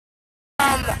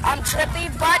I'm Trippy,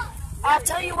 but I'll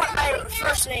tell you what my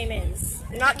first name is.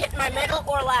 You're not getting my middle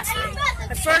or last name.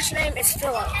 My first name is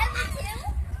Philip.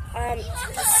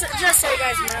 Just so you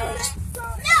guys know.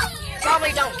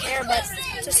 Probably don't care, but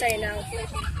just so you know.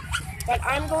 But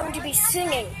I'm going to be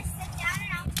singing.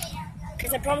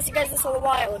 Because I promised you guys this a little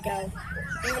while ago.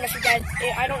 Even if you guys,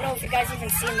 I don't know if you guys even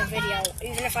seen the video.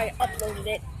 Even if I uploaded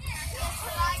it.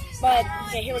 But,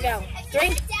 okay, here we go.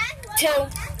 3, 2,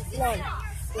 1.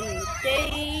 When the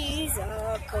days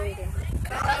are cold and the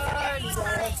cards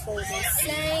are frozen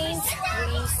saints,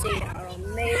 we say are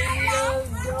made of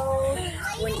gold.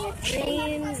 When your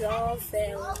dreams all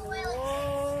fail and the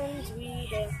ones we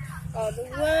have are the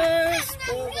worst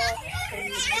of all,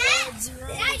 and the words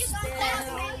rush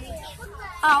down.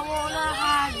 I wanna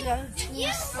hide the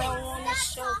truth, I wanna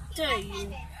shelter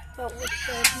you. But with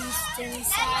the beast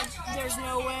inside, there's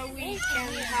nowhere we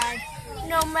can hide.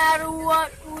 No matter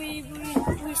what we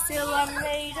breathe, we still are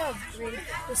made of greed.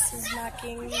 This is my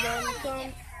kingdom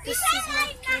come. This is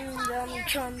my kingdom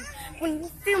come. When you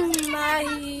feel my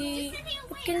heat,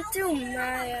 look into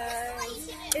my eyes.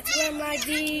 It's where my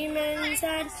demons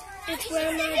hide. It's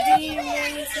where my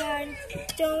demons hide.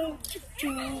 Don't get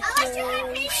too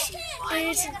close.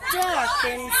 It's dark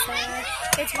inside.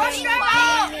 It's where my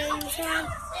demons hide.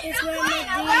 It's where my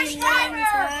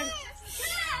demons hide.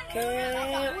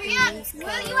 Curtains close.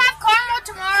 Will you have caramel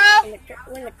tomorrow?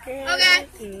 When the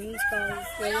curtains close,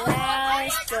 the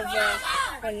lights of all.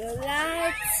 When the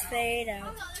lights fade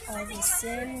out, all the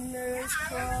sinners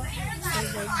crawl. To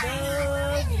the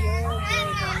dog, your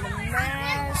grave, and the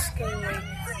masquerade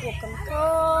will come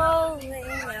calling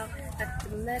out at the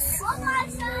mess we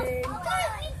made.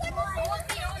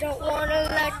 Don't wanna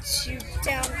let you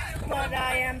down, but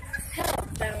I am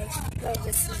hellbound. Well,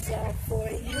 this is all for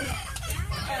you.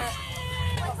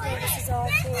 This is all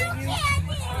for you.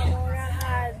 I wanna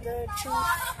hide the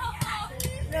truth.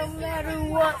 No matter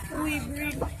what we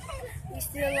breed, we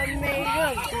still are made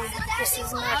of good. This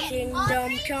is my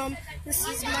kingdom come. This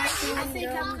is my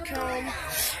kingdom come.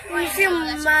 When you feel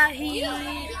my heat,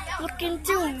 look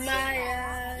into my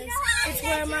eyes. It's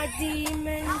where my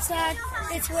demons hide.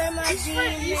 It's where my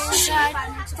demons hide.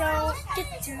 Don't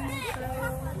get too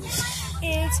close.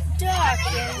 It's dark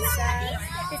inside.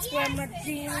 It's where my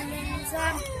demons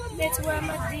hide. It's where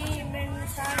my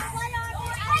demons hide.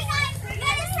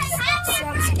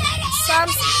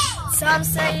 Some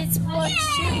say it's what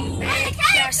you make.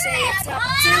 I say it's up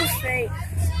to fate.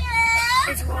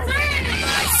 It's what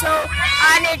my soul.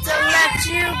 I need to let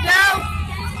you go.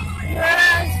 Your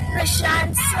eyes, they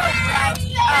shine so bright.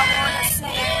 I wanna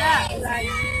say that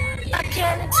light. I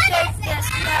can't escape this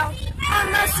now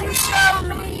unless you show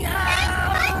me how.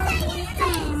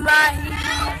 My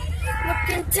heat, look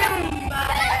into my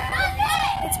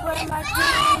eyes. It's where my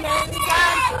demons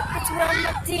hide. It's where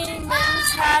my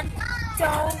demons hide.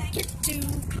 Don't get too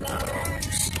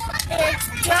close. It's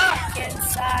dark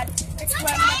inside. It's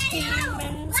where my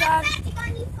demons hide.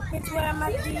 It's where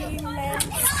my demons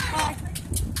hide.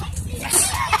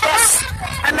 Yes,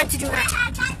 I meant to do that.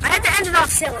 I had to end it off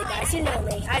silly, guys. You know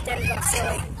me. I had to end it off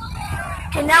silly.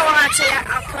 Okay, now I'll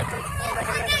put them.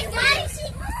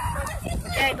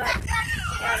 Okay, but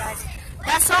yeah, guys.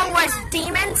 That song was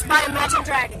Demons by Imagine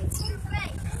Dragons.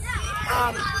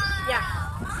 Yeah.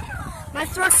 My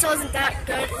throat still isn't that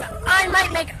good.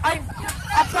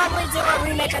 I'll probably do a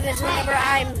remake of this whenever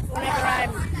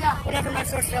my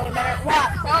throat's feeling better.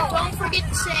 What? Don't forget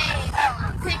to say,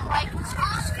 click like and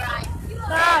subscribe.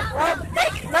 Well,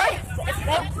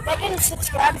 they can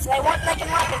subscribe if they want. They can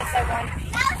like it if they want.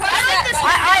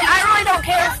 I really don't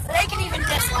care if they can even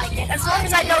dislike it. As long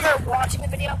as I know they're watching the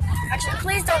video. Actually,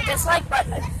 please don't dislike, but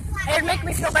it would make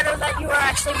me feel better that you are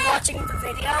actually watching the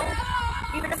video.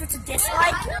 Even if it's a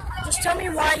dislike, just tell me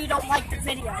why you don't like the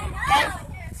video, okay?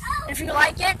 And if you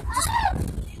like it,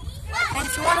 and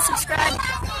if you want to subscribe,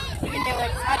 you can do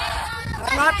it.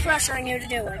 I'm not pressuring you to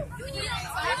do it.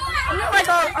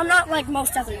 I'm not like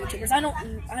most other YouTubers. I don't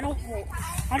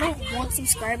want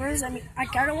subscribers. I mean, I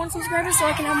kinda want subscribers so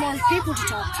I can have more people to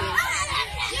talk to.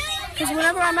 Because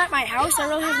whenever I'm at my house, I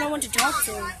really have no one to talk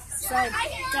to. So,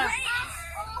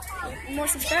 more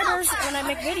subscribers, when I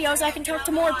make videos, I can talk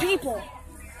to more people.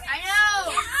 I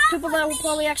know. People that will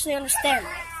probably actually understand.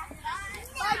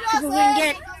 People who can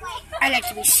get, I like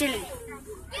to be silly.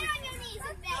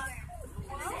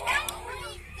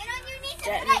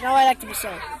 You know I like to be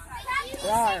silly.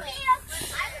 Rawr.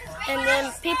 And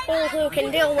then people who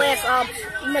can deal with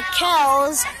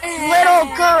Mikkel's little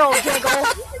girl giggle.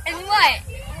 And what?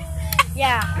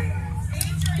 Yeah.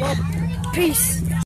 Well, peace.